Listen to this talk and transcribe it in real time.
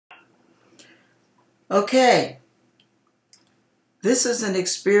Okay, this is an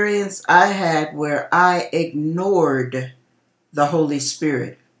experience I had where I ignored the Holy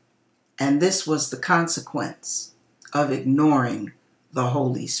Spirit. And this was the consequence of ignoring the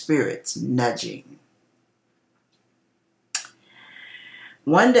Holy Spirit's nudging.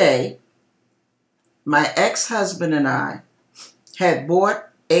 One day, my ex-husband and I had bought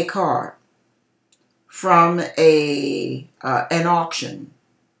a car from an auction,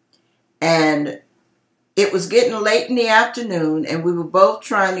 and it was getting late in the afternoon, and we were both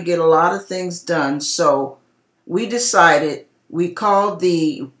trying to get a lot of things done. So we decided, we called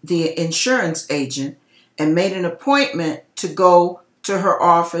the insurance agent and made an appointment to go to her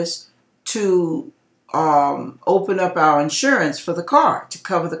office to open up our insurance for the car, to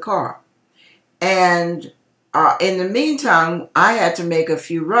cover the car. And in the meantime, I had to make a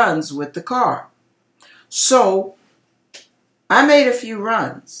few runs with the car. So I made a few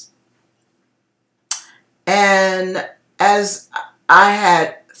runs. And as I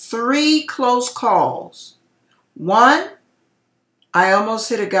had 3 close calls. One, I almost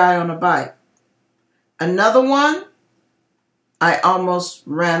hit a guy on a bike. Another one, I almost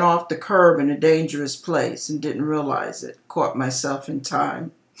ran off the curb in a dangerous place and didn't realize it. Caught myself in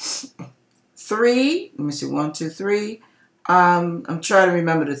time. 3, let me see, 1, 2, 3. I'm trying to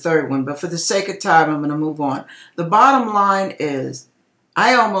remember the third one, but for the sake of time, I'm going to move on. The bottom line is,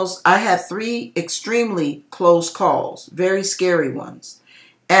 I had 3 extremely close calls, very scary ones.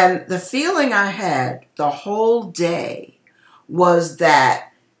 And the feeling I had the whole day was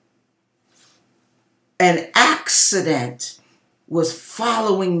that an accident was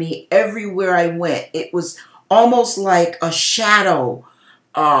following me everywhere I went. It was almost like a shadow.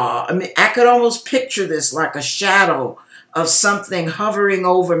 I could almost picture this like a shadow of something hovering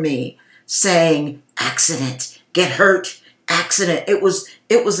over me saying, accident, get hurt, accident. It was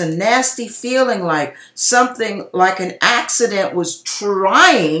a nasty feeling, like something like an accident was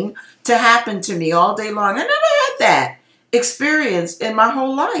trying to happen to me all day long. I never had that experience in my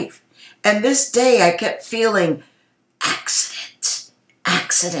whole life. And this day I kept feeling accident,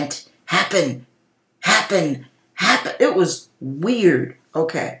 accident, happen. It was weird.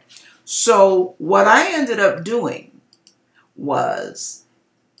 Okay. So what I ended up doing was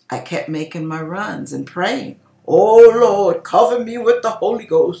I kept making my runs and praying. Oh, Lord, cover me with the Holy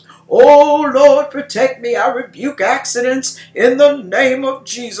Ghost. Oh, Lord, protect me. I rebuke accidents in the name of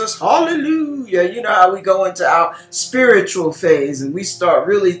Jesus. Hallelujah. You know how we go into our spiritual phase and we start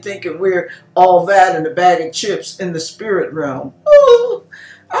really thinking we're all that in a bag of chips in the spirit realm. Ooh,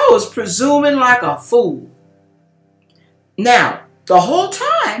 I was presuming like a fool. Now, the whole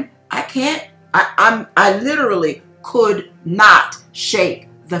time, I literally could not shake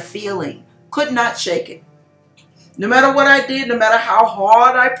the feeling. Could not shake it. No matter what I did, no matter how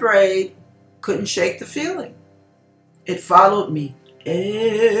hard I prayed, couldn't shake the feeling. It followed me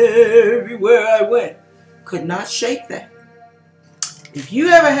everywhere I went. Could not shake that. If you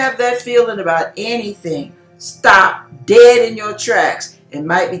ever have that feeling about anything, stop dead in your tracks. It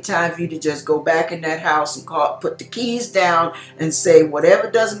might be time for you to just go back in that house and put the keys down and say,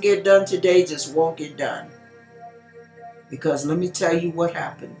 whatever doesn't get done today just won't get done. Because let me tell you what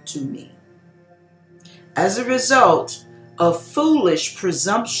happened to me. As a result of foolish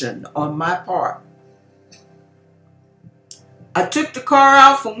presumption on my part, I took the car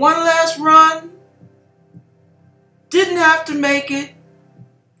out for one last run. Didn't have to make it.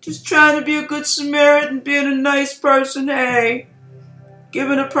 Just trying to be a good Samaritan, being a nice person. Hey,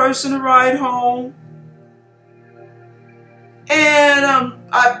 giving a person a ride home. And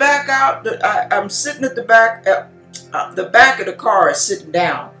I back out. I'm sitting at the back. The back of the car is sitting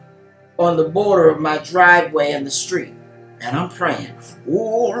down on the border of my driveway in the street. And I'm praying,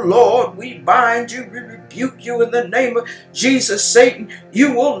 oh Lord, we bind you, we rebuke you in the name of Jesus, Satan.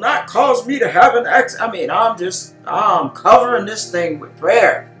 You will not cause me to have an accident. I mean, I'm covering this thing with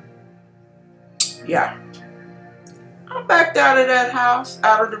prayer. Yeah. I backed out of that house,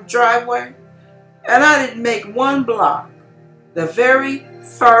 out of the driveway, and I didn't make one block. The very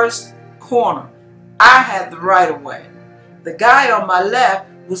first corner, I had the right of way. The guy on my left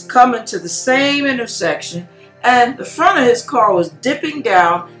was coming to the same intersection, and the front of his car was dipping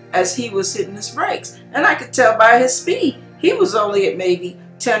down as he was hitting his brakes. And I could tell by his speed, he was only at maybe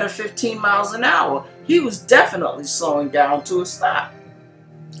 10 or 15 miles an hour. He was definitely slowing down to a stop.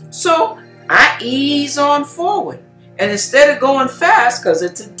 So I ease on forward. And instead of going fast, because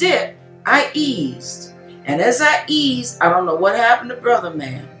it's a dip, I eased. And as I eased, I don't know what happened to Brother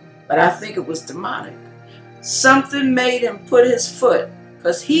Man, but I think it was demonic. Something made him put his foot,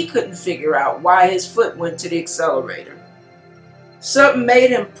 because he couldn't figure out why his foot went to the accelerator. Something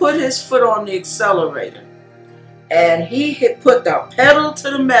made him put his foot on the accelerator. And he put the pedal to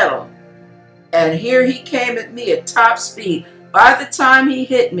the metal. And here he came at me at top speed. By the time he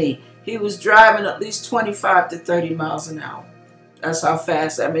hit me, he was driving at least 25 to 30 miles an hour. That's how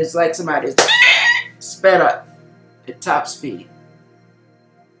fast. I mean, it's like somebody sped up at top speed.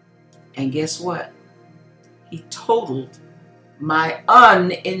 And guess what? He totaled my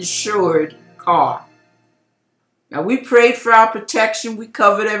uninsured car. Now, we prayed for our protection. We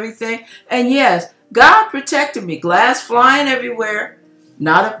covered everything. And yes, God protected me. Glass flying everywhere.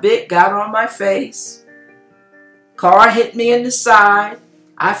 Not a bit got on my face. Car hit me in the side.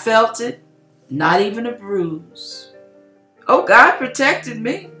 I felt it. Not even a bruise. Oh, God protected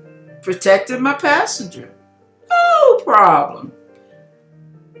me. Protected my passenger. No problem.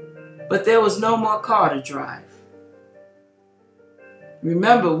 But there was no more car to drive.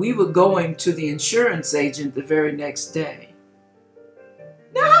 Remember, we were going to the insurance agent the very next day.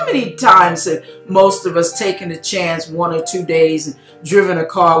 Now, how many times have most of us taken a chance 1 or 2 days and driven a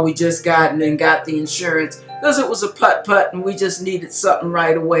car we just got and then got the insurance because it was a putt-putt and we just needed something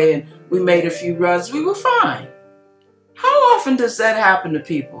right away and we made a few runs? We were fine. How often does that happen to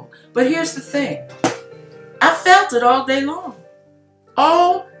people? But here's the thing. I felt it all day long.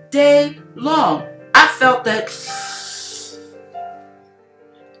 All day long. I felt that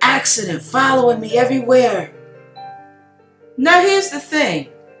accident following me everywhere. Now here's the thing.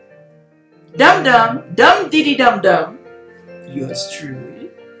 Dum-dum, dum-diddy-dum-dum, yours truly,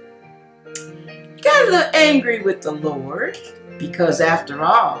 got a little angry with the Lord because after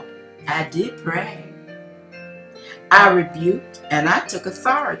all, I did pray. I rebuked and I took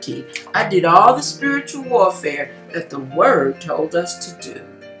authority. I did all the spiritual warfare that the Word told us to do.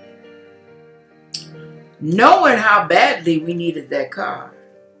 Knowing how badly we needed that car.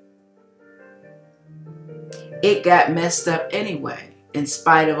 It got messed up anyway, in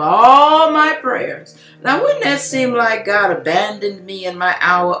spite of all my prayers. Now, wouldn't that seem like God abandoned me in my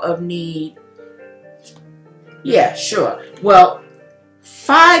hour of need? Yeah, sure. Well,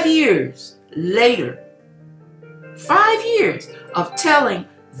 5 years later, 5 years of telling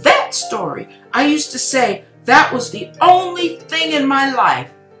that story, I used to say that was the only thing in my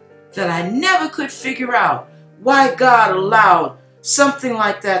life that I never could figure out why God allowed something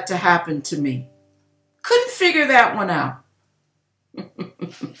like that to happen to me. Couldn't figure that one out.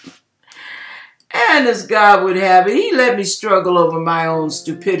 And as God would have it, He let me struggle over my own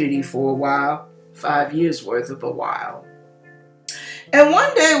stupidity for a while. 5 years worth of a while. And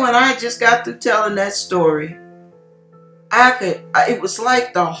one day when I just got through telling that story, it was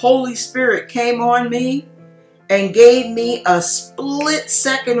like the Holy Spirit came on me and gave me a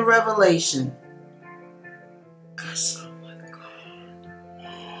split-second revelation. I said,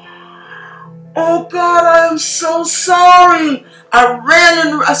 oh God, I am so sorry.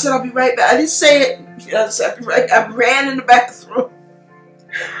 I said, I'll be right back. I didn't say it. I said, I'll be right back. I ran in the bathroom.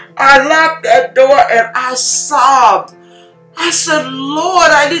 I locked that door and I sobbed. I said,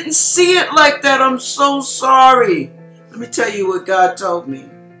 Lord, I didn't see it like that. I'm so sorry. Let me tell you what God told me.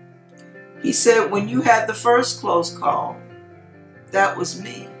 He said, when you had the first close call, that was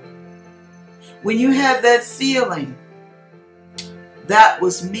me. When you had that feeling, that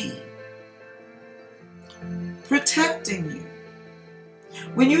was me. Protecting you.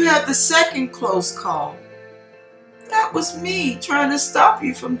 When you had the second close call, that was me trying to stop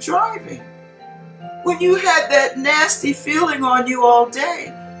you from driving. When you had that nasty feeling on you all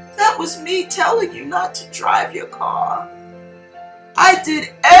day, that was me telling you not to drive your car. I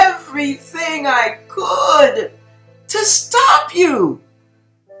did everything I could to stop you,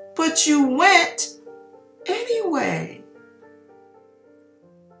 but you went anyway.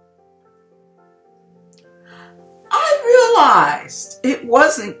 I realized it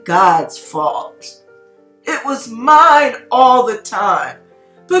wasn't God's fault. It was mine all the time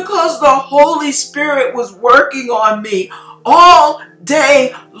because the Holy Spirit was working on me all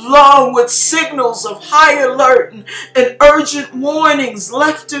day long with signals of high alert and urgent warnings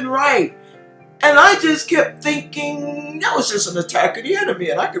left and right. And I just kept thinking that was just an attack of the enemy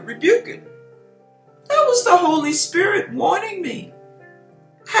and I could rebuke it. That was the Holy Spirit warning me.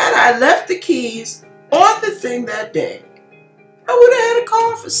 Had I left the keys on the thing that day, I would have had a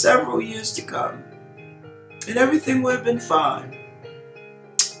car for several years to come. And everything would have been fine.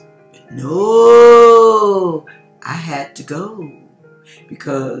 But no, I had to go.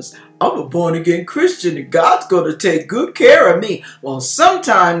 Because I'm a born-again Christian and God's going to take good care of me. Well,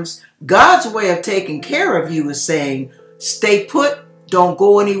 sometimes God's way of taking care of you is saying, stay put, don't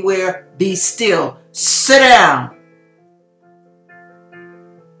go anywhere, be still, sit down.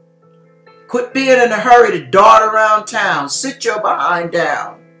 Quit being in a hurry to dart around town. Sit your behind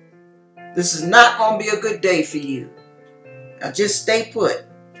down. This is not going to be a good day for you. Now just stay put.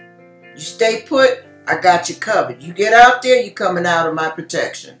 You stay put, I got you covered. You get out there, you're coming out of my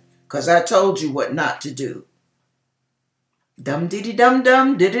protection. Because I told you what not to do.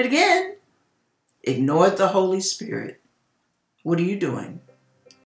 Dum-diddy-dum-dum, did it again. Ignored the Holy Spirit. What are you doing?